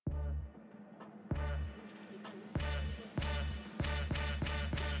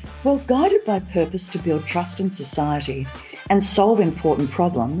Well, guided by purpose to build trust in society and solve important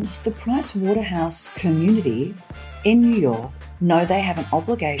problems, the Price Waterhouse community in New York know they have an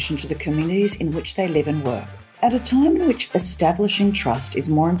obligation to the communities in which they live and work. At a time in which establishing trust is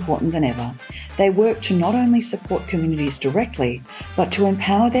more important than ever, they work to not only support communities directly, but to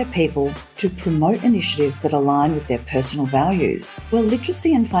empower their people to promote initiatives that align with their personal values. Well,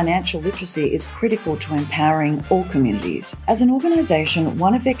 literacy and financial literacy is critical to empowering all communities. As an organisation,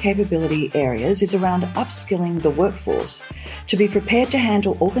 one of their capability areas is around upskilling the workforce to be prepared to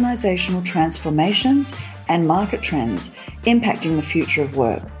handle organisational transformations and market trends impacting the future of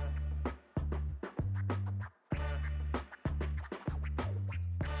work.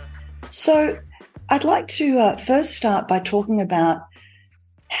 So I'd like to first start by talking about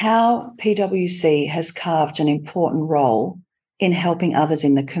how PwC has carved an important role in helping others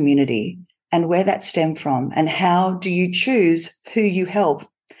in the community and where that stemmed from, and how do you choose who you help?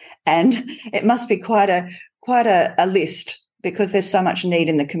 And it must be quite a list, because there's so much need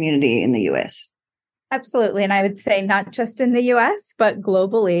in the community in the US. Absolutely. And I would say not just in the US, but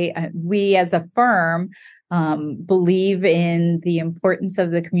globally, we as a firm believe in the importance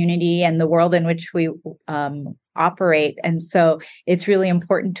of the community and the world in which we operate. And so it's really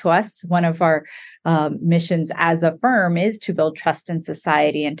important to us. One of our missions as a firm is to build trust in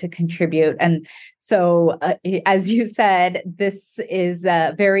society and to contribute. And so, as you said, this is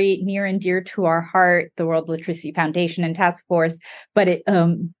very near and dear to our heart, the World Literacy Foundation and Task Force, but it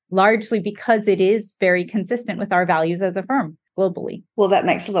largely because it is very consistent with our values as a firm globally. Well, that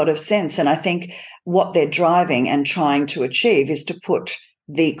makes a lot of sense. And I think what they're driving and trying to achieve is to put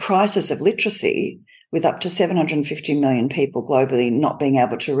the crisis of literacy, with up to 750 million people globally not being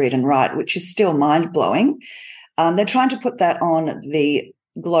able to read and write, which is still mind-blowing. They're trying to put that on the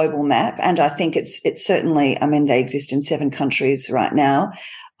global map. And I think it's certainly, I mean, they exist in 7 countries right now,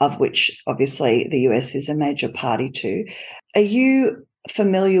 of which obviously the US is a major party to. Are you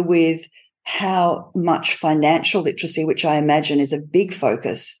familiar with how much financial literacy, which I imagine is a big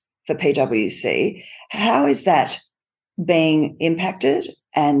focus for PwC, how is that being impacted,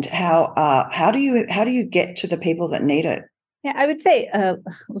 and how do you get to the people that need it? Yeah, I would say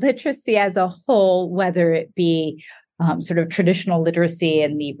literacy as a whole, whether it be sort of traditional literacy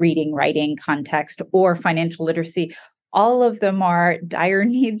in the reading, writing context, or financial literacy, all of them are dire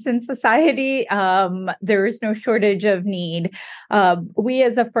needs in society. There is no shortage of need. We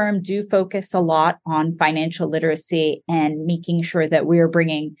as a firm do focus a lot on financial literacy and making sure that we're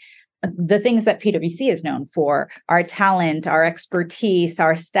bringing the things that PwC is known for, our talent, our expertise,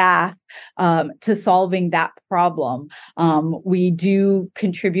 our staff, to solving that problem. We do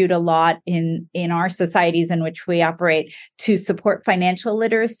contribute a lot in our societies in which we operate to support financial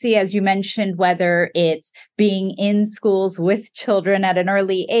literacy, as you mentioned, whether it's being in schools with children at an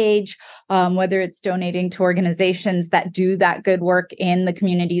early age, whether it's donating to organizations that do that good work in the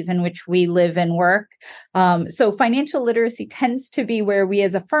communities in which we live and work. So financial literacy tends to be where we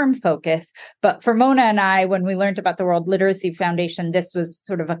as a firm focus. But for Mona and I, when we learned about the World Literacy Foundation, this was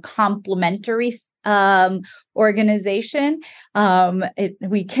sort of a complementary organization.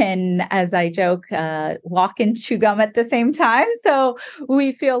 We can, as I joke, walk and chew gum at the same time. So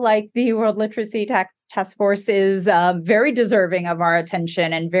we feel like the World Literacy Task Force is very deserving of our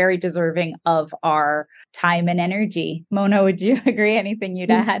attention and very deserving of our time and energy. Mona, would you agree? Anything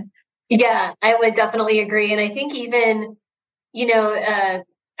you'd add? Yeah, I would definitely agree. And I think even,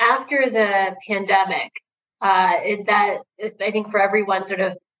 after the pandemic, I think for everyone sort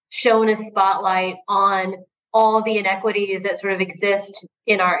of shone a spotlight on all the inequities that sort of exist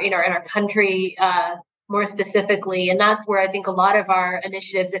in our country, more specifically. And that's where I think a lot of our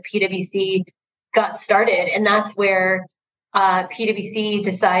initiatives at PwC got started. And that's where PwC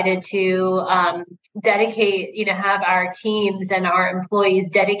decided to dedicate, have our teams and our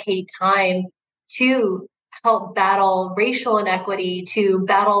employees dedicate time to help battle racial inequity, to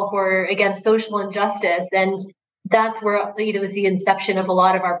battle against social injustice. And that's where it was the inception of a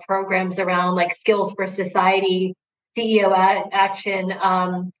lot of our programs around like Skills for Society, CEO Action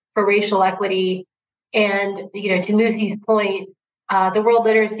for Racial Equity. And, to Musi's point, the World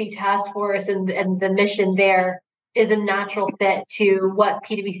Literacy Task Force and the mission there is a natural fit to what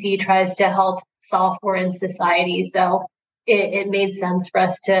PwC tries to help solve for in society. So it made sense for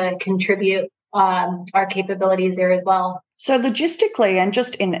us to contribute our capabilities there as well. So logistically and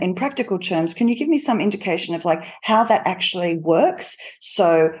just in practical terms, can you give me some indication of like how that actually works?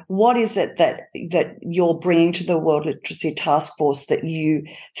 So what is it that you're bringing to the World Literacy Task Force that you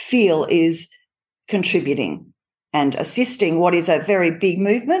feel is contributing and assisting what is a very big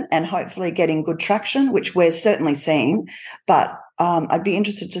movement and hopefully getting good traction, which we're certainly seeing. But I'd be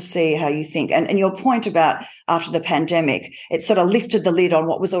interested to see how you think. And your point about after the pandemic, it sort of lifted the lid on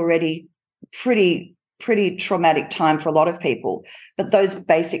what was already pretty traumatic time for a lot of people. But those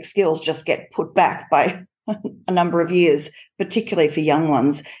basic skills just get put back by a number of years, particularly for young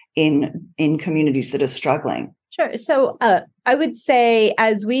ones in communities that are struggling. Sure. So I would say,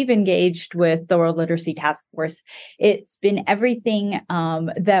 as we've engaged with the World Literacy Task Force, it's been everything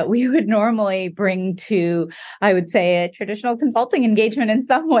that we would normally bring to, I would say, a traditional consulting engagement in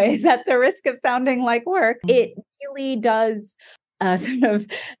some ways, at the risk of sounding like work. It really does sort of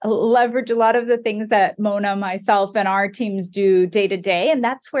leverage a lot of the things that Mona, myself, and our teams do day to day. And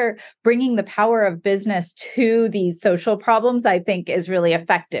that's where bringing the power of business to these social problems, I think, is really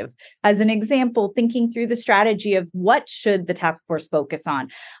effective. As an example, thinking through the strategy of what should the task force focus on?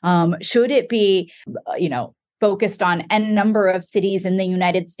 Should it be, focused on N number of cities in the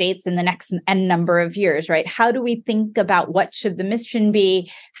United States in the next N number of years, right? How do we think about what should the mission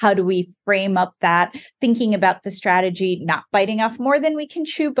be? How do we frame up that? Thinking about the strategy, not biting off more than we can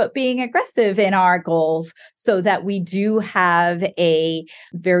chew, but being aggressive in our goals so that we do have a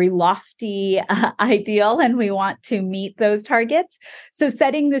very lofty ideal and we want to meet those targets. So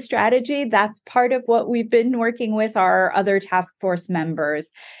setting the strategy, that's part of what we've been working with our other task force members.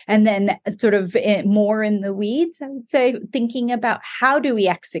 And then sort of more in the weeds, I would say, thinking about how do we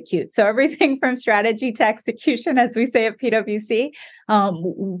execute? So everything from strategy to execution, as we say at PwC,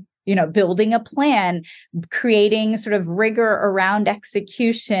 building a plan, creating sort of rigor around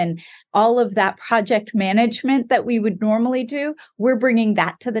execution, all of that project management that we would normally do, we're bringing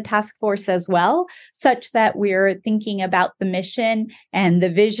that to the task force as well, such that we're thinking about the mission and the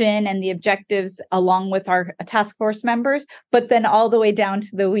vision and the objectives along with our task force members, but then all the way down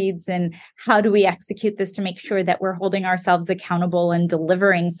to the weeds and how do we execute this to make sure that we're holding ourselves accountable and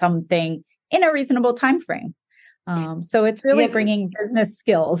delivering something in a reasonable time frame. So it's really bringing business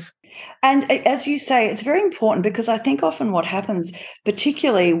skills. And as you say, it's very important because I think often what happens,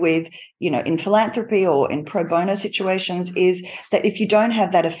 particularly with, in philanthropy or in pro bono situations, is that if you don't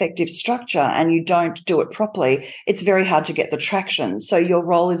have that effective structure and you don't do it properly, it's very hard to get the traction. So your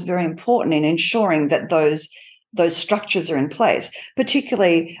role is very important in ensuring that those structures are in place,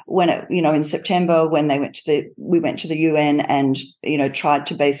 particularly when in September, when we went to the UN and, tried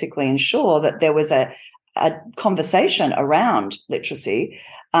to basically ensure that there was a conversation around literacy,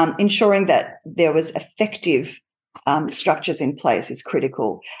 ensuring that there was effective structures in place is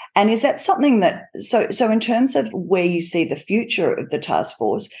critical. And is that something that, so in terms of where you see the future of the task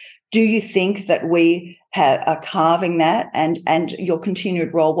force, do you think that we are carving that and your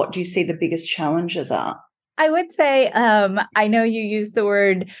continued role, what do you see the biggest challenges are? I would say, I know you used the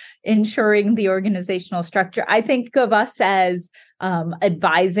word ensuring the organizational structure. I think of us as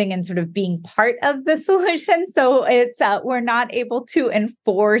advising and sort of being part of the solution. So it's we're not able to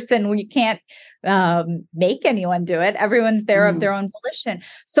enforce and we can't make anyone do it. Everyone's there of their own volition.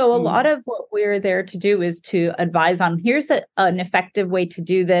 So a lot of what we're there to do is to advise on here's an effective way to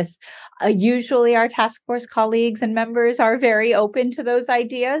do this. Usually our task force colleagues and members are very open to those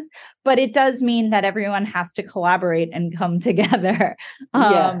ideas, but it does mean that everyone has to collaborate and come together.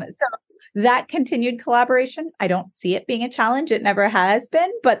 So that continued collaboration, I don't see it being a challenge. It never has been,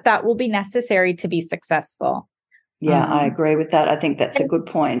 but that will be necessary to be successful. Yeah, I agree with that. I think that's a good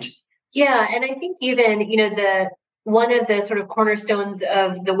point. Yeah. And I think even, one of the sort of cornerstones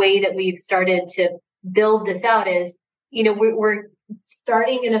of the way that we've started to build this out is, we're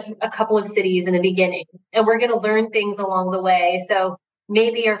starting in a couple of cities in the beginning, and we're going to learn things along the way. So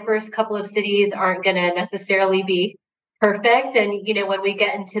maybe our first couple of cities aren't going to necessarily be perfect. And, when we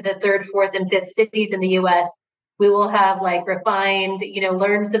get into the third, fourth, and fifth cities in the US, we will have refined,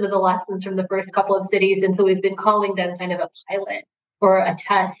 learned some of the lessons from the first couple of cities. And so we've been calling them kind of a pilot or a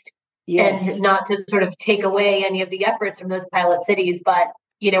test. Yes. And not to sort of take away any of the efforts from those pilot cities, but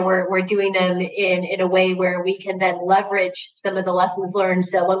we're doing them in a way where we can then leverage some of the lessons learned.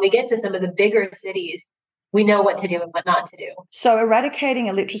 So when we get to some of the bigger cities, we know what to do and what not to do. So eradicating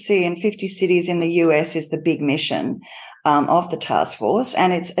illiteracy in 50 cities in the US is the big mission of the task force,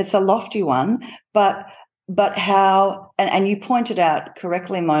 and it's a lofty one, but how? And you pointed out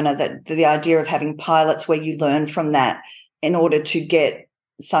correctly, Mona, that the idea of having pilots where you learn from that in order to get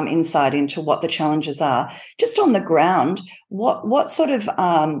some insight into what the challenges are. Just on the ground, what sort of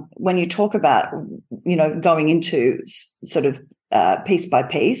when you talk about going into sort of piece by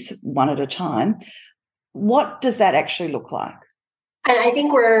piece, one at a time, what does that actually look like? And I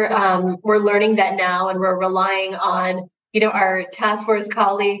think we're learning that now, and we're relying on our task force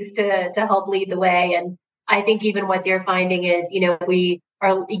colleagues to help lead the way. And I think even what they're finding is we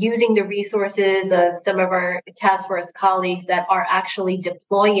are using the resources of some of our task force colleagues that are actually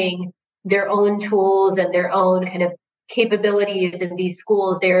deploying their own tools and their own kind of capabilities in these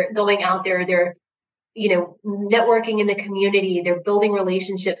schools. They're going out there, they're networking in the community, they're building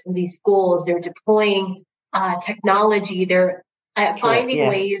relationships in these schools, they're deploying technology, they're finding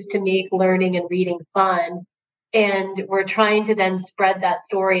ways to make learning and reading fun. And we're trying to then spread that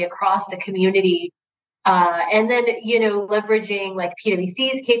story across the community. And then, leveraging like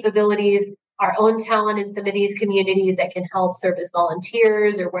PwC's capabilities, our own talent in some of these communities that can help serve as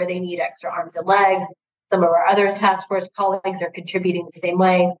volunteers or where they need extra arms and legs. Some of our other task force colleagues are contributing the same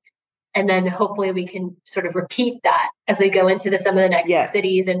way. And then hopefully we can sort of repeat that as we go into some of the next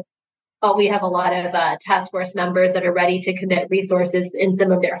cities. And we have a lot of task force members that are ready to commit resources in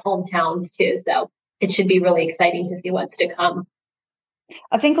some of their hometowns too. So it should be really exciting to see what's to come.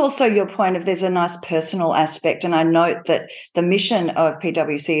 I think also your point of there's a nice personal aspect, and I note that the mission of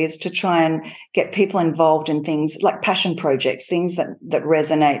PwC is to try and get people involved in things like passion projects, things that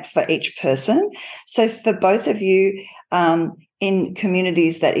resonate for each person. So for both of you, in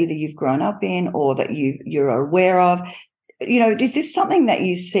communities that either you've grown up in or that you're aware of, is this something that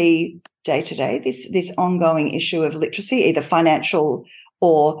you see day to day, this ongoing issue of literacy, either financial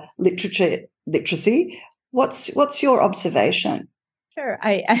or literacy? What's your observation? Sure.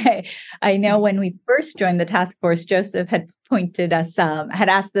 I know when we first joined the task force, Joseph had pointed us, had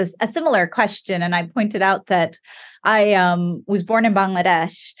asked this a similar question, and I pointed out that I was born in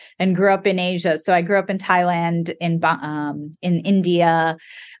Bangladesh and grew up in Asia. So I grew up in Thailand, in India,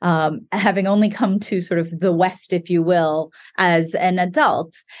 having only come to sort of the West, if you will, as an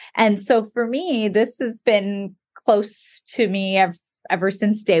adult. And so for me, this has been close to me ever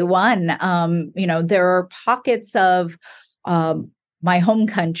since day one. There are pockets of my home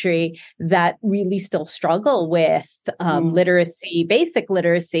country that really still struggle with literacy, basic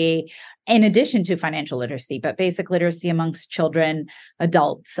literacy, in addition to financial literacy, but basic literacy amongst children,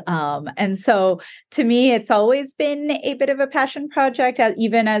 adults. And so to me, it's always been a bit of a passion project.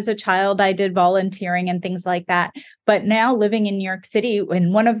 Even as a child, I did volunteering and things like that. But now living in New York City,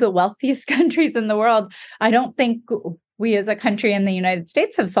 in one of the wealthiest countries in the world, I don't think we as a country in the United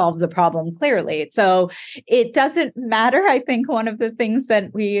States have solved the problem clearly. So it doesn't matter. I think one of the things that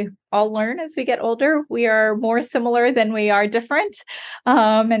we all learn as we get older, we are more similar than we are different.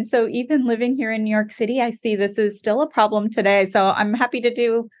 And so even living here in New York City, I see this is still a problem today. So I'm happy to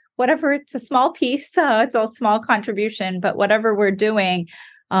do whatever. It's a small piece. It's a small contribution, but whatever we're doing,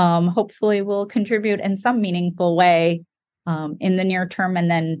 hopefully will contribute in some meaningful way in the near term, and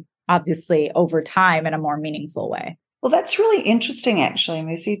then obviously over time in a more meaningful way. Well, that's really interesting, actually,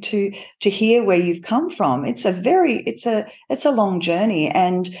 Missy, to hear where you've come from. It's a long journey,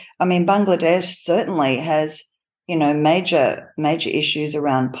 and I mean, Bangladesh certainly has major issues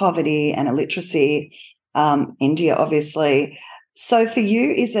around poverty and illiteracy. India, obviously. So, for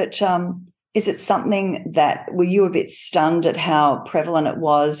you, is it something that were you a bit stunned at how prevalent it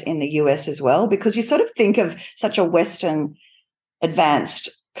was in the US as well? Because you sort of think of such a Western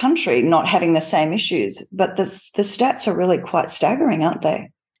advanced country not having the same issues, but the stats are really quite staggering, aren't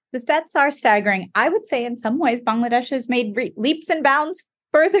they? The stats are staggering. I would say in some ways, Bangladesh has made leaps and bounds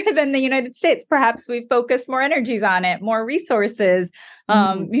further than the United States. Perhaps we've focused more energies on it, more resources.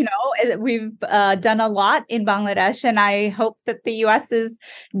 We've done a lot in Bangladesh, and I hope that the US is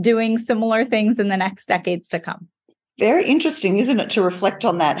doing similar things in the next decades to come. Very interesting, isn't it, to reflect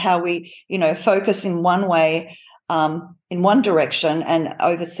on that, how we, focus in one way, in one direction and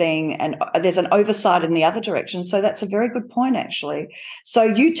overseeing, and there's an oversight in the other direction. So that's a very good point, actually. So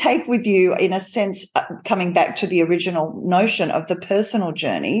you take with you, in a sense, coming back to the original notion of the personal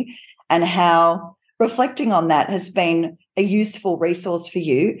journey and how reflecting on that has been a useful resource for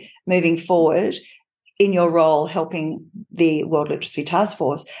you moving forward in your role helping the World Literacy Task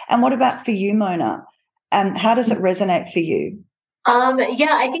Force. And what about for you, Mona? How does it resonate for you?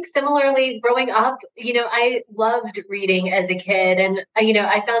 I think similarly, growing up, I loved reading as a kid, and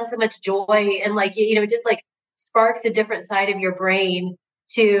I found so much joy, and just sparks a different side of your brain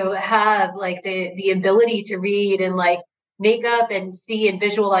to have the ability to read and make up and see and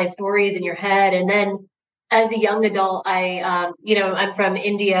visualize stories in your head. And then as a young adult, I'm from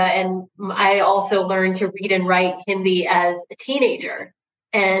India, and I also learned to read and write Hindi as a teenager.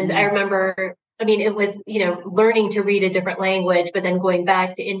 And I remember, it was, learning to read a different language, but then going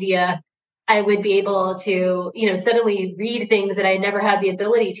back to India, I would be able to, suddenly read things that I never had the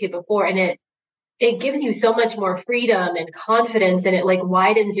ability to before. And it gives you so much more freedom and confidence, and it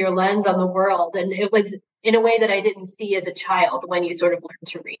widens your lens on the world. And it was in a way that I didn't see as a child when you sort of learn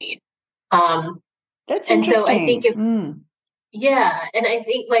to read. That's interesting. So I think Yeah. And I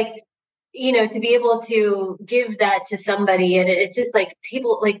think to be able to give that to somebody, and it's just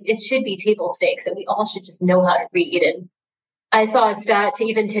it should be table stakes, and we all should just know how to read. And I saw a stat to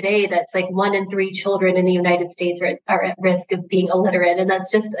even today that's 1 in 3 children in the United States are at risk of being illiterate. And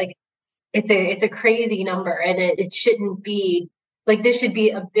that's just it's a crazy number. And it shouldn't be this should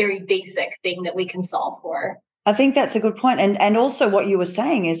be a very basic thing that we can solve for. I think that's a good point. And also what you were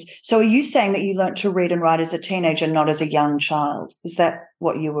saying is, so are you saying that you learned to read and write as a teenager, not as a young child? Is that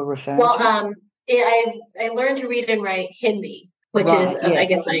what you were referring to? I learned to read and write Hindi, which is, yes, I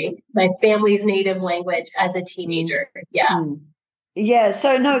guess, my family's native language as a teenager. Yeah. Mm. Yeah.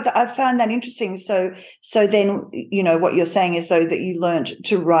 So no, I found that interesting. So then, what you're saying is though that you learned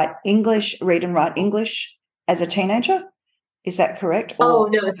to read and write English as a teenager. Is that correct? No,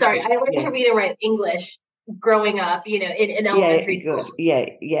 sorry. I learned to read and write English growing up, in elementary school.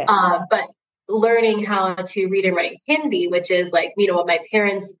 Yeah. But learning how to read and write Hindi, which is what my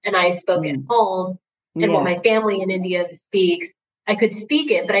parents and I spoke at home, and what my family in India speaks, I could speak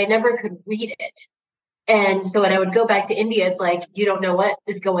it, but I never could read it. And so when I would go back to India, it's you don't know what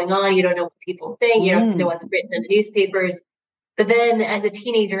is going on. You don't know what people think. You don't know what's written in the newspapers. But then as a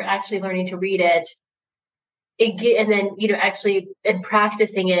teenager, actually learning to read it, and then, actually and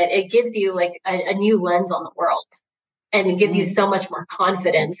practicing it gives you a new lens on the world, and it gives you so much more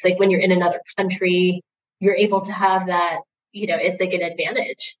confidence. When you're in another country, you're able to have that, it's an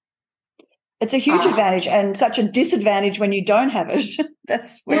advantage. It's a huge advantage and such a disadvantage when you don't have it.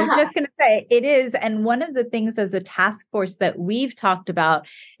 That's what I'm just going to say it is. And one of the things as a task force that we've talked about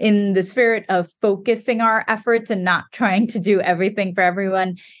in the spirit of focusing our efforts and not trying to do everything for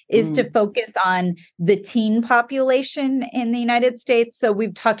everyone is to focus on the teen population in the United States. So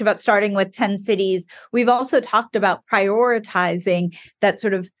we've talked about starting with 10 cities. We've also talked about prioritizing that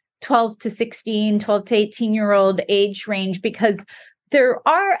sort of 12 to 18-year-old age range, because there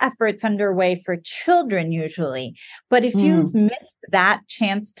are efforts underway for children usually, but if you've missed that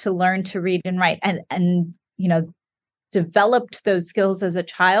chance to learn to read and write and developed those skills as a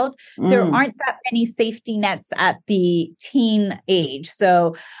child, there aren't that many safety nets at the teen age.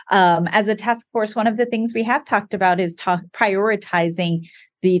 So as a task force, one of the things we have talked about is prioritizing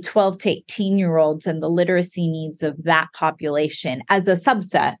the 12 to 18-year-olds and the literacy needs of that population as a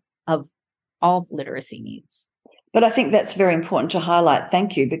subset of all literacy needs. But I think that's very important to highlight.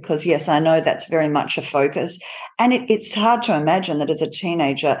 Thank you, because yes, I know that's very much a focus, and it's hard to imagine that as a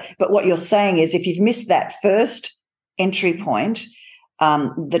teenager. But what you're saying is, if you've missed that first entry point,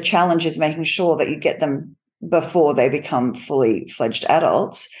 the challenge is making sure that you get them before they become fully fledged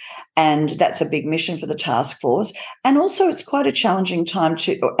adults, and that's a big mission for the task force. And also, it's quite a challenging time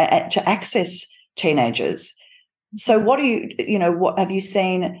to access teenagers. So, what have you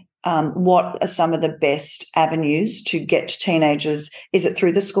seen? What are some of the best avenues to get to teenagers? Is it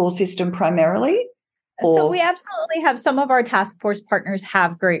through the school system primarily? So we absolutely have some of our task force partners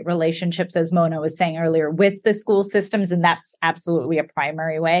have great relationships, as Mona was saying earlier, with the school systems, and that's absolutely a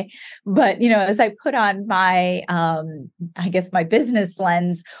primary way. But, as I put on my, my business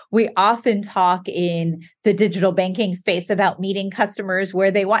lens, we often talk in the digital banking space about meeting customers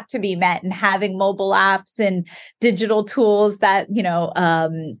where they want to be met and having mobile apps and digital tools that,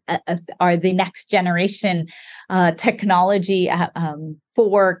 are the next generation technology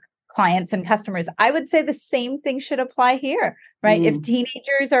for clients and customers. I would say the same thing should apply here, right? If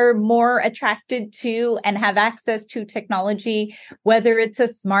teenagers are more attracted to and have access to technology, whether it's a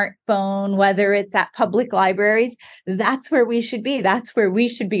smartphone, whether it's at public libraries, that's where we should be. That's where we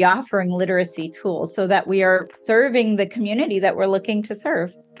should be offering literacy tools so that we are serving the community that we're looking to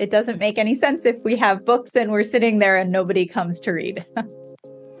serve. It doesn't make any sense if we have books and we're sitting there and nobody comes to read.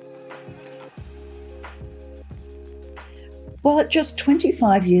 Well, at just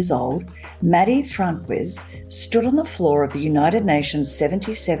 25 years old, Maddie Franquiz stood on the floor of the United Nations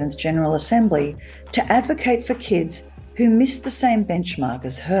 77th General Assembly to advocate for kids who missed the same benchmark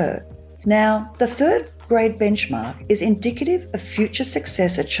as her. Now, the third grade benchmark is indicative of future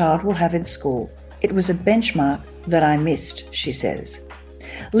success a child will have in school. It was a benchmark that I missed, she says.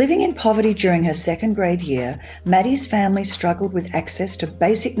 Living in poverty during her second grade year, Maddie's family struggled with access to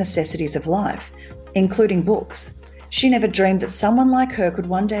basic necessities of life, including books. She never dreamed that someone like her could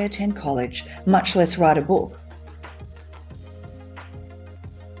one day attend college, much less write a book.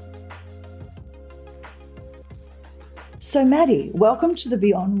 So, Maddie, welcome to the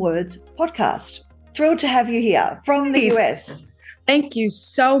Beyond Words podcast. Thrilled to have you here from the US. Thank you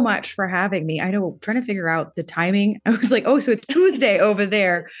so much for having me. I know, trying to figure out the timing. I was like, oh, so it's Tuesday over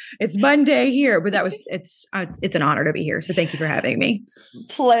there. It's Monday here, but it's an honor to be here. So thank you for having me.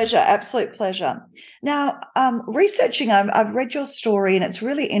 Pleasure, absolute pleasure. Now, researching, I've read your story and it's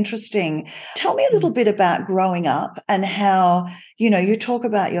really interesting. Tell me a little bit about growing up and how, you talk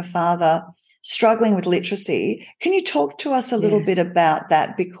about your father struggling with literacy. Can you talk to us a little bit about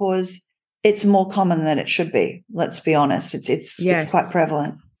that? Because it's more common than it should be. Let's be honest. It's quite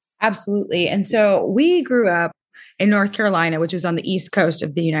prevalent. Absolutely. And so we grew up in North Carolina, which is on the East Coast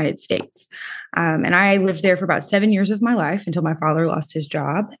of the United States. And I lived there for about 7 years of my life until my father lost his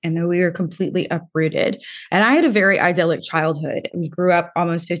job. And then we were completely uprooted. And I had a very idyllic childhood. We grew up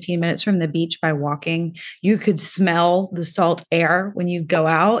almost 15 minutes from the beach by walking. You could smell the salt air when you go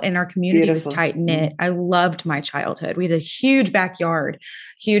out, and our community was tight knit. I loved my childhood. We had a huge backyard.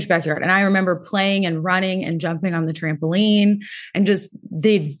 And I remember playing and running and jumping on the trampoline and just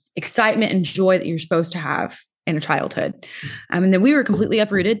the excitement and joy that you're supposed to have in a childhood. And then we were completely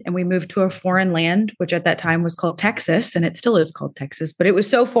uprooted and we moved to a foreign land, which at that time was called Texas, and it still is called Texas, but it was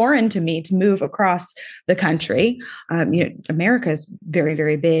so foreign to me to move across the country. America is very,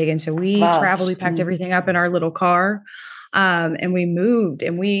 very big. And so we traveled, we packed everything up in our little car. And we moved,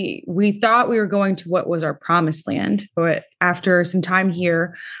 and we thought we were going to what was our promised land. But after some time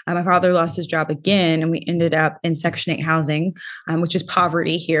here, my father lost his job again, and we ended up in Section 8 housing, which is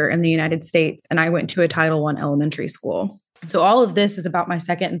poverty here in the United States. And I went to a Title I elementary school. So all of this is about my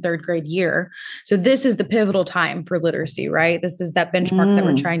second and third grade year. So this is the pivotal time for literacy, right? This is that benchmark that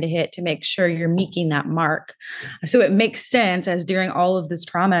we're trying to hit to make sure you're meeting that mark. So it makes sense, as during all of this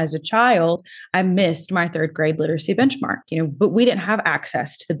trauma as a child, I missed my third grade literacy benchmark, but we didn't have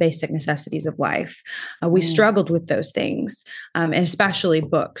access to the basic necessities of life. We struggled with those things, and especially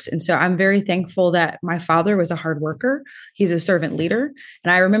books. And so I'm very thankful that my father was a hard worker. He's a servant leader.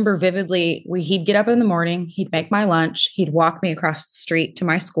 And I remember vividly, he'd get up in the morning, he'd make my lunch, he'd walk me across the street to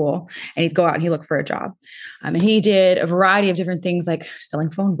my school, and he'd go out and he'd look for a job. And he did a variety of different things, like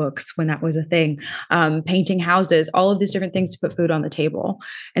selling phone books when that was a thing, painting houses, all of these different things to put food on the table.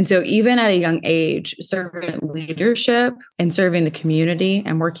 And so even at a young age, servant leadership and serving the community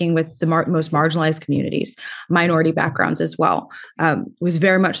and working with the most marginalized communities, minority backgrounds as well, was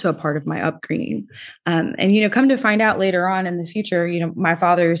very much so a part of my upbringing. And, come to find out later on in the future, my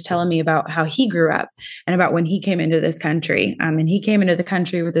father was telling me about how he grew up and about when he came into this country. And he came into the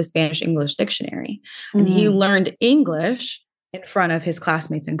country with a Spanish-English dictionary, and he learned English in front of his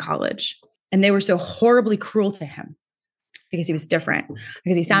classmates in college. And they were so horribly cruel to him because he was different,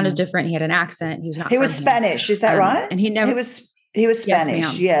 because he sounded different. He had an accent. He was Spanish. Is that right? And he was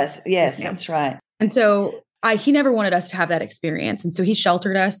Spanish. Yes, that's right. And so he never wanted us to have that experience. And so he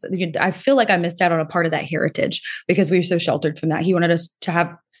sheltered us. I feel like I missed out on a part of that heritage because we were so sheltered from that. He wanted us to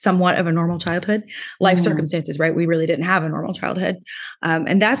have somewhat of a normal childhood, life circumstances, right? We really didn't have a normal childhood.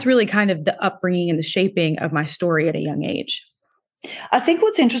 And that's really kind of the upbringing and the shaping of my story at a young age. I think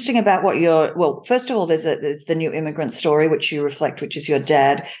what's interesting about first of all, there's the new immigrant story, which you reflect, which is your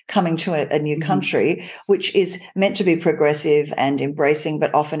dad coming to a new country, which is meant to be progressive and embracing,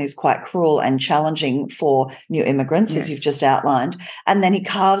 but often is quite cruel and challenging for new immigrants, as you've just outlined. And then he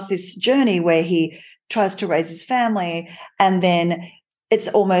carves this journey where he tries to raise his family, and then it's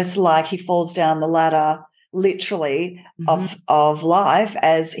almost like he falls down the ladder literally of life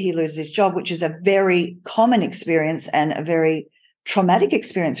as he loses his job, which is a very common experience and a very traumatic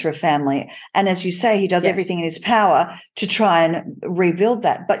experience for a family. And as you say, he does everything in his power to try and rebuild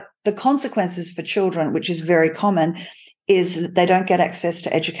that. But the consequences for children, which is very common, is that they don't get access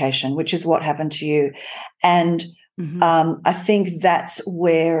to education, which is what happened to you. And I think that's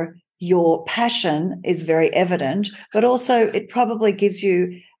where your passion is very evident, but also it probably gives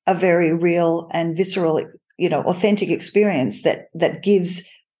you a very real and visceral, authentic experience that gives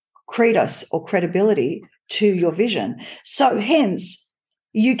credos or credibility to your vision. So hence,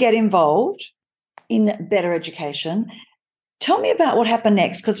 you get involved in better education. Tell me about what happened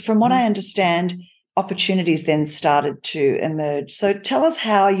next, because from what I understand, opportunities then started to emerge. So tell us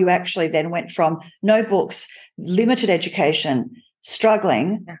how you actually then went from no books, limited education,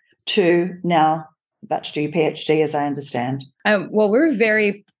 struggling, to now about to do your PhD, as I understand. Well, we're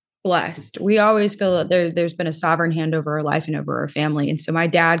very blessed. We always feel that there's been a sovereign hand over our life and over our family. And so my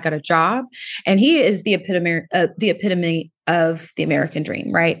dad got a job, and he is the epitome of the American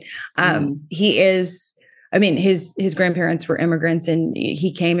dream, right? He is I mean, his grandparents were immigrants and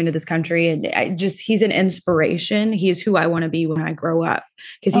he came into this country, and he's an inspiration. He is who I want to be when I grow up,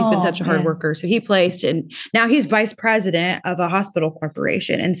 because he's been such a hard worker. So he placed, and now he's vice president of a hospital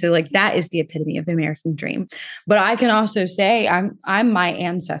corporation. And so like, that is the epitome of the American dream. But I can also say I'm my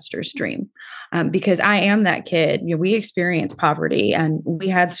ancestors' dream, because I am that kid. You know, we experienced poverty and we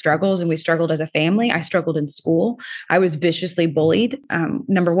had struggles, and we struggled as a family. I struggled in school. I was viciously bullied.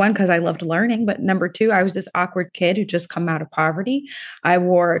 Number one, because I loved learning, but number two, I was this awkward kid who just come out of poverty. I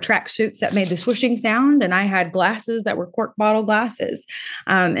wore tracksuits that made the swishing sound, and I had glasses that were cork bottle glasses.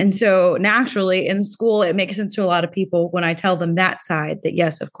 And so naturally in school, it makes sense to a lot of people when I tell them that side, that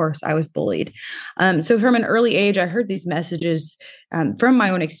yes, of course, I was bullied. So from an early age, I heard these messages from my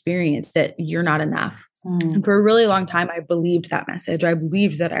own experience that you're not enough. And for a really long time, I believed that message. I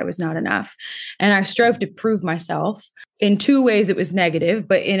believed that I was not enough. And I strove to prove myself. In two ways, it was negative,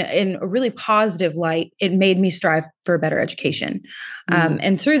 but in a really positive light, it made me strive for a better education.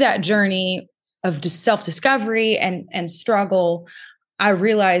 And through that journey of just self-discovery and struggle, I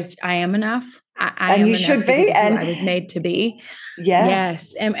realized I am enough. I and you should be, and I was made to be. Yeah.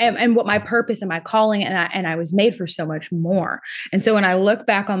 Yes. And what my purpose and my calling, and I was made for so much more. And so when I look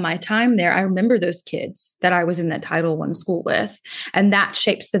back on my time there, I remember those kids that I was in that Title I school with, and that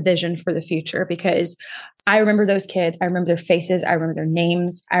shapes the vision for the future, because I remember those kids. I remember their faces. I remember their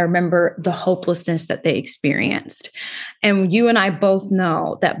names. I remember the hopelessness that they experienced. And you and I both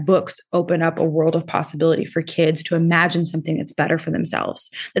know that books open up a world of possibility for kids to imagine something that's better for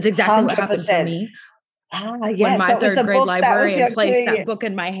themselves. That's exactly 100%. What happened for me. Yes. When my third grade librarian placed that book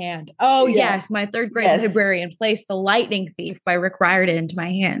in my hand. Oh, yes. My third grade librarian placed The Lightning Thief by Rick Riordan into my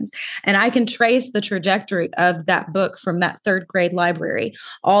hands. And I can trace the trajectory of that book from that third grade library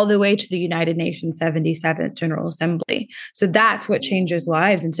all the way to the United Nations 77th General Assembly. So that's what changes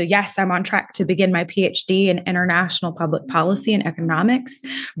lives. And so, yes, I'm on track to begin my PhD in international public policy and economics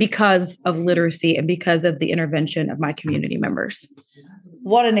because of literacy and because of the intervention of my community members.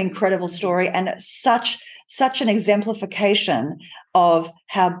 What an incredible story, and such an exemplification of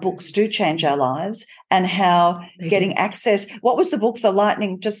how books do change our lives, and how getting access. What was the book? The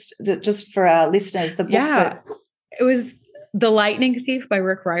Lightning, just for our listeners, the book it was The Lightning Thief by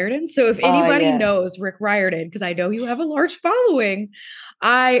Rick Riordan. So if anybody knows Rick Riordan, because I know you have a large following,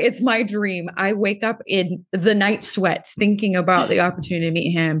 it's my dream. I wake up in the night sweats thinking about the opportunity to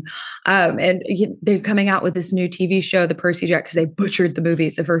meet him. And they're coming out with this new TV show, The Percy Jack, because they butchered the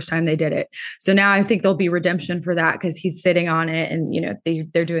movies the first time they did it. So now I think there'll be redemption for that, because he's sitting on it, and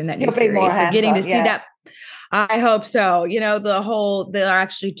they're doing that new series. So getting to see that. I hope so. They'll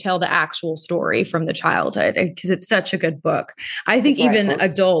actually tell the actual story from the childhood, because it's such a good book. I think even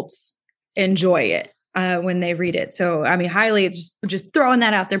adults enjoy it when they read it. So, I mean, highly just throwing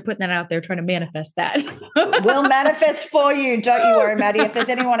that out there, putting that out there, trying to manifest that. We'll manifest for you. Don't you worry, Maddie. If there's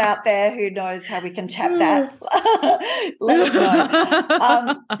anyone out there who knows how we can tap that, let us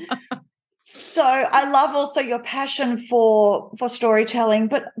know. So I love also your passion for storytelling,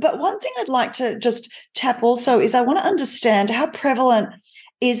 but one thing I'd like to just tap also is I want to understand how prevalent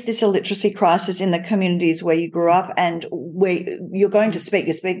is this illiteracy crisis in the communities where you grew up and where you're going to speak.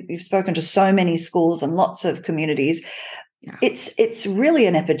 You've spoken to so many schools and lots of communities. Yeah. It's really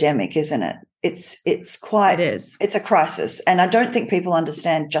an epidemic, isn't it? It's a crisis, and I don't think people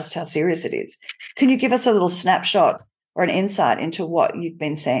understand just how serious it is. Can you give us a little snapshot or an insight into what you've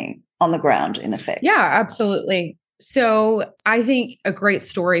been seeing on the ground, in effect? Yeah, absolutely. So I think a great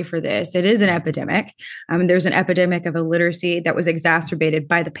story for this, it is an epidemic. There's an epidemic of illiteracy that was exacerbated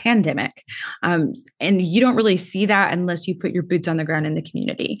by the pandemic. And you don't really see that unless you put your boots on the ground in the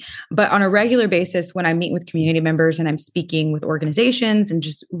community. But on a regular basis, when I meet with community members and I'm speaking with organizations and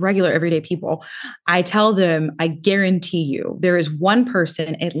just regular everyday people, I tell them, I guarantee you, there is one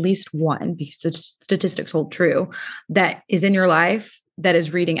person, at least one, because the statistics hold true, that is in your life that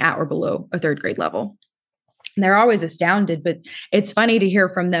is reading at or below a third grade level. And they're always astounded, but it's funny to hear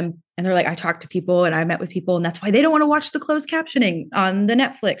from them. And they're like, I talk to people and I met with people, and that's why they don't want to watch the closed captioning on the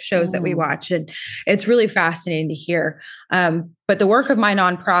Netflix shows that we watch. And it's really fascinating to hear. But the work of my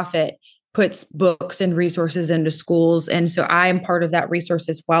nonprofit puts books and resources into schools. And so I am part of that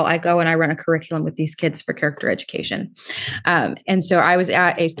resources while I go and I run a curriculum with these kids for character education. And so I was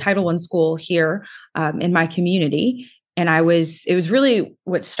at a Title I school here in my community. And it was really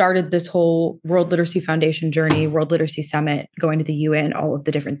what started this whole World Literacy Foundation journey, World Literacy Summit, going to the UN, all of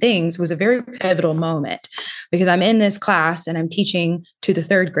the different things, was a very pivotal moment, because I'm in this class and I'm teaching to the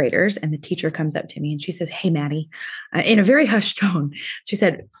third graders, and the teacher comes up to me and she says, "Hey, Maddie," in a very hushed tone. She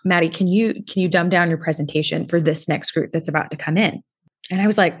said, "Maddie, can you dumb down your presentation for this next group that's about to come in?" And I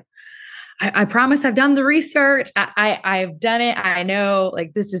was like, I promise I've done the research. I've done it. I know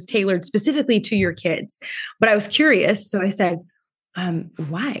like this is tailored specifically to your kids, but I was curious. So I said,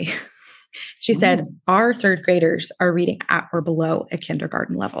 why? She said, our third graders are reading at or below a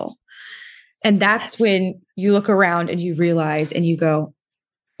kindergarten level. And that's when you look around and you realize and you go,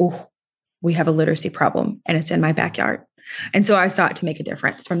 oh, we have a literacy problem and it's in my backyard. And so I sought to make a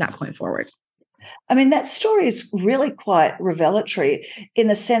difference from that point forward. I mean, that story is really quite revelatory in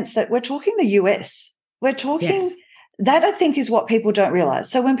the sense that we're talking the US. We're talking, that I think is what people don't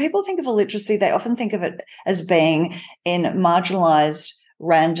realize. So when people think of illiteracy, they often think of it as being in marginalized,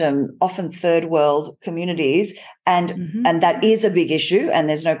 random, often third world communities. And that is a big issue. And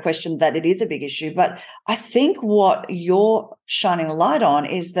there's no question that it is a big issue. But I think what you're shining a light on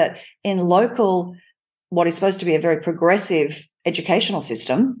is that in local, what is supposed to be a very progressive educational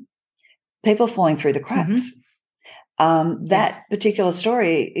system, people falling through the cracks. That particular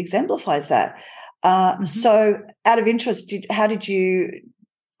story exemplifies that. So out of interest, how did you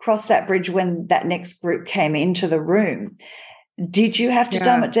cross that bridge when that next group came into the room? Did you have to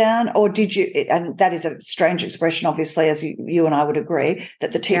dumb it down, or did you, and that is a strange expression, obviously, as you and I would agree,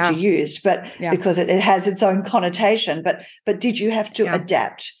 that the teacher used, but because it has its own connotation, but did you have to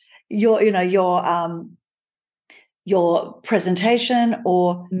adapt your presentation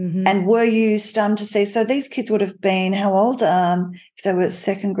or and were you stunned to see? So these kids would have been how old? If they were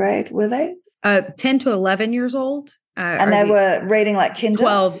second grade, were they? 10 to 11 years old. And they were reading like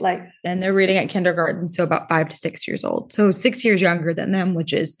 12, and they're reading at kindergarten. So about 5 to 6 years old. So 6 years younger than them,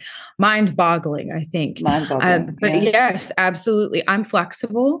 which is mind boggling, I think. But yes, absolutely. I'm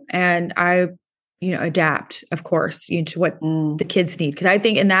flexible and I adapt, of course, to what the kids need. Because I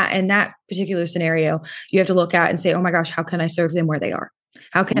think in that particular scenario, you have to look at and say, oh my gosh, how can I serve them where they are?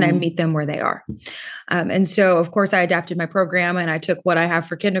 How can I meet them where they are? And so, of course, I adapted my program and I took what I have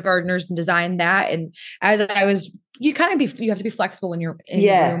for kindergartners and designed that. And as I was, you have to be flexible when you're in the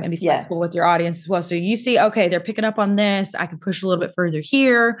room and be flexible with your audience as well. So you see, okay, they're picking up on this. I can push a little bit further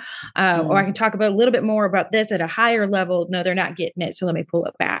here, or I can talk about a little bit more about this at a higher level. No, they're not getting it. So let me pull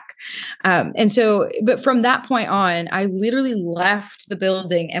it back. And so, but from that point on, I literally left the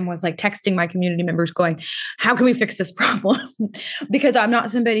building and was like texting my community members going, how can we fix this problem? Because I'm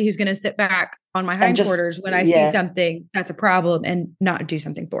not somebody who's going to sit back on my hindquarters when I see something that's a problem and not do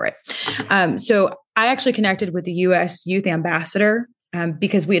something for it. So I actually connected with the U.S. Youth Ambassador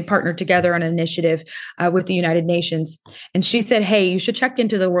because we had partnered together on an initiative with the United Nations. And she said, hey, you should check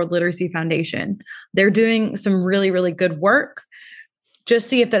into the World Literacy Foundation. They're doing some really, really good work. Just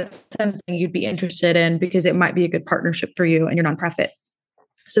see if that's something you'd be interested in because it might be a good partnership for you and your nonprofit.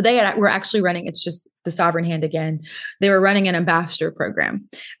 So they were actually running, it's just the sovereign hand again. They were running an ambassador program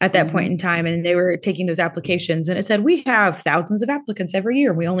at that point in time, and they were taking those applications. And it said, we have thousands of applicants every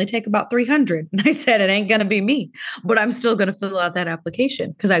year. We only take about 300. And I said, it ain't going to be me, but I'm still going to fill out that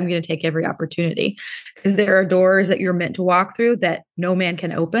application because I'm going to take every opportunity. Because there are doors that you're meant to walk through that no man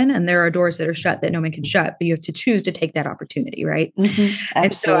can open. And there are doors that are shut that no man can shut, but you have to choose to take that opportunity, right?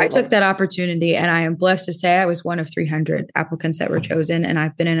 And so I took that opportunity, and I am blessed to say I was one of 300 applicants that were chosen. And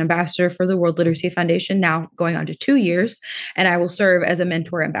I've been an ambassador for the World Literacy Foundation now going on to 2 years, and I will serve as a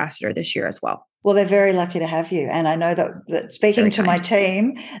mentor ambassador this year as well. Well, they're very lucky to have you, and I know that speaking to my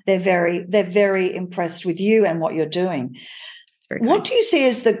team, they're very impressed with you and what you're doing. What do you see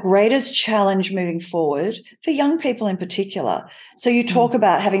as the greatest challenge moving forward for young people in particular? So you talk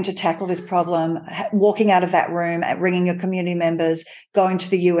about having to tackle this problem, walking out of that room, ringing your community members, going to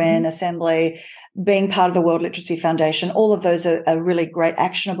the UN Assembly, being part of the World Literacy Foundation. All of those are really great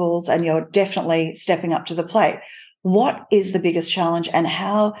actionables, and you're definitely stepping up to the plate. What is the biggest challenge, and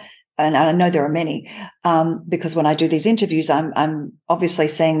how? And I know there are many, because when I do these interviews, I'm obviously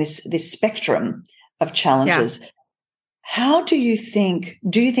seeing this spectrum of challenges. Yeah. How do you think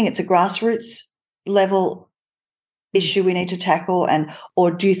it's a grassroots level issue we need to tackle,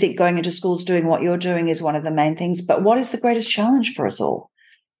 or do you think going into schools doing what you're doing is one of the main things? But what is the greatest challenge for us all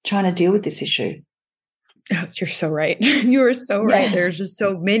trying to deal with this issue? Oh, you're so right. You are so right. There's just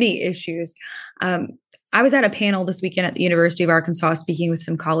so many issues. I was at a panel this weekend at the University of Arkansas speaking with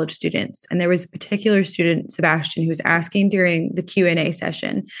some college students, and there was a particular student, Sebastian, who was asking during the Q&A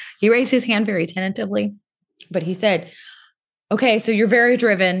session. He raised his hand very tentatively, but he said, okay, so you're very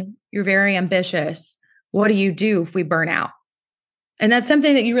driven, you're very ambitious. What do you do if we burn out? And that's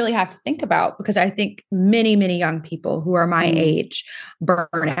something that you really have to think about, because I think many, many young people who are my age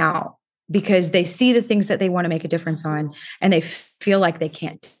burn out because they see the things that they want to make a difference on and they feel like they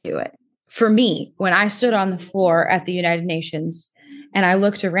can't do it. For me, when I stood on the floor at the United Nations And I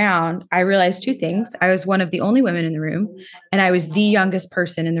looked around, I realized two things. I was one of the only women in the room, and I was the youngest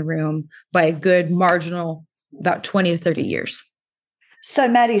person in the room by a good marginal, about 20 to 30 years. So,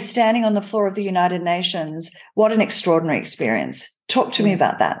 Maddie, standing on the floor of the United Nations, what an extraordinary experience. Talk to me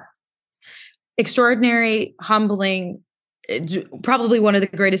about that. Extraordinary, humbling, probably one of the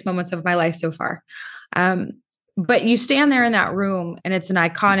greatest moments of my life so far. But you stand there in that room, and it's an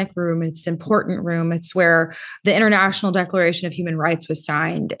iconic room. It's an important room. It's where the International Declaration of Human Rights was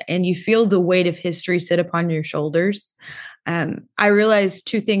signed, and you feel the weight of history sit upon your shoulders. I realized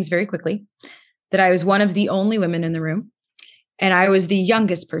two things very quickly: that I was one of the only women in the room, and I was the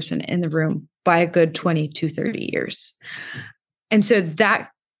youngest person in the room by a good 20 to 30 years. And so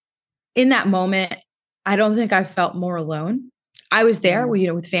that, in that moment, I don't think I felt more alone. I was there,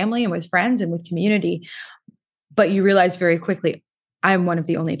 with family and with friends and with community. But you realize very quickly, I'm one of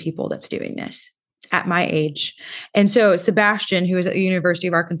the only people that's doing this at my age. And so Sebastian, who is at the University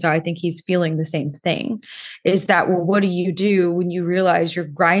of Arkansas, I think he's feeling the same thing, is that, well, what do you do when you realize you're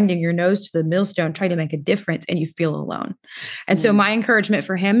grinding your nose to the millstone, trying to make a difference, and you feel alone? And so my encouragement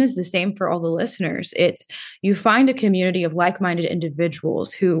for him is the same for all the listeners. It's, you find a community of like-minded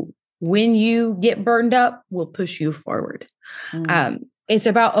individuals who, when you get burned up, will push you forward. It's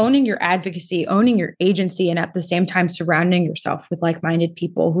about owning your advocacy, owning your agency, and at the same time surrounding yourself with like-minded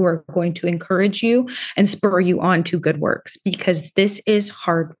people who are going to encourage you and spur you on to good works, because this is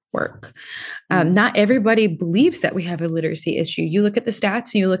hard work. Not everybody believes that we have a literacy issue. You look at the stats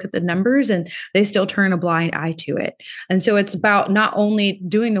and you look at the numbers, and they still turn a blind eye to it. And so it's about not only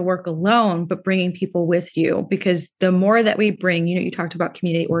doing the work alone, but bringing people with you, because the more that we bring, you talked about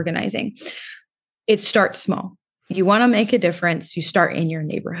community organizing, it starts small. You want to make a difference, you start in your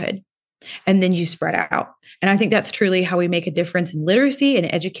neighborhood, and then you spread out. And I think that's truly how we make a difference in literacy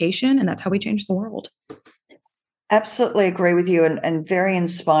and education, and that's how we change the world. Absolutely agree with you, and very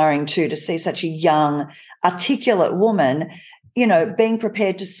inspiring too, to see such a young, articulate woman, being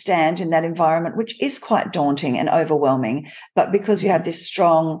prepared to stand in that environment, which is quite daunting and overwhelming. But because you have this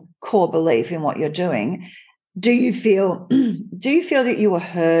strong core belief in what you're doing, do you feel that you were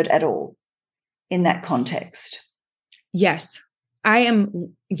heard at all in that context? Yes, I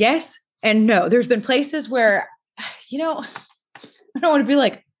am. Yes and no. There's been places where, I don't want to be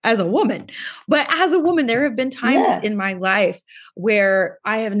like, as a woman, but as a woman, there have been times in my life where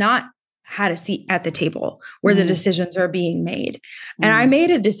I have not had a seat at the table where the decisions are being made. And I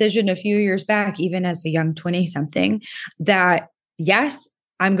made a decision a few years back, even as a young 20-something, that yes,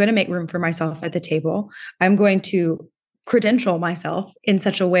 I'm going to make room for myself at the table. I'm going to credential myself in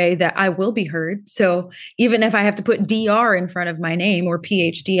such a way that I will be heard. So even if I have to put DR in front of my name or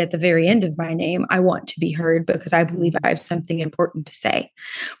PhD at the very end of my name, I want to be heard because I believe I have something important to say.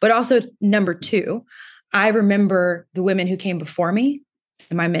 But also, number two, I remember the women who came before me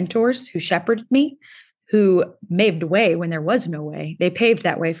and my mentors who shepherded me, who made way when there was no way. They paved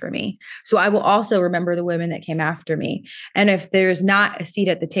that way for me. So I will also remember the women that came after me. And if there's not a seat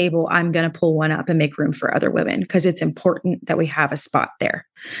at the table, I'm going to pull one up and make room for other women, because it's important that we have a spot there.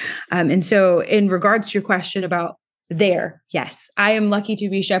 And so in regards to your question about there, yes, I am lucky to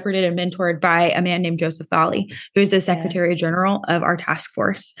be shepherded and mentored by a man named Joseph Ghali, who is the Secretary General of our task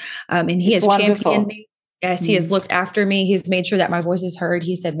force. And he has championed me. Yes, he has looked after me. He's made sure that my voice is heard.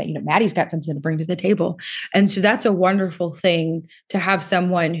 He said, Maddie's got something to bring to the table. And so that's a wonderful thing to have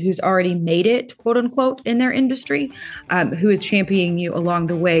someone who's already made it, quote unquote, in their industry, who is championing you along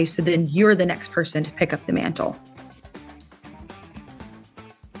the way. So then you're the next person to pick up the mantle.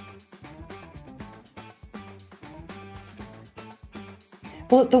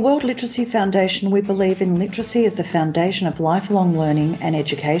 Well, at the World Literacy Foundation, we believe in literacy as the foundation of lifelong learning and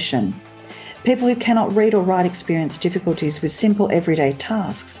education. People who cannot read or write experience difficulties with simple everyday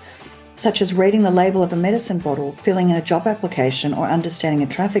tasks, such as reading the label of a medicine bottle, filling in a job application, or understanding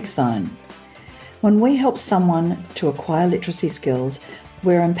a traffic sign. When we help someone to acquire literacy skills,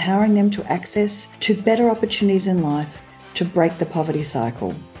 we're empowering them to access to better opportunities in life, to break the poverty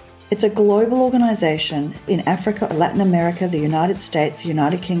cycle. It's a global organisation in Africa, Latin America, the United States, the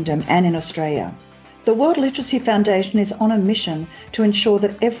United Kingdom, and in Australia. The World Literacy Foundation is on a mission to ensure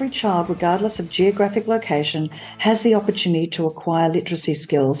that every child, regardless of geographic location, has the opportunity to acquire literacy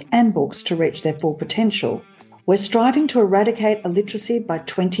skills and books to reach their full potential. We're striving to eradicate illiteracy by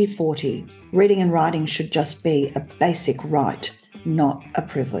 2040. Reading and writing should just be a basic right, not a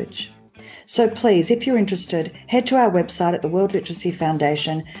privilege. So please, if you're interested, head to our website at the World Literacy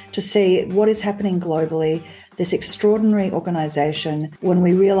Foundation to see what is happening globally, this extraordinary organisation, when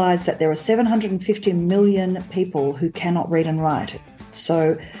we realise that there are 750 million people who cannot read and write.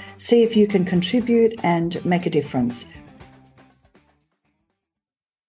 So see if you can contribute and make a difference.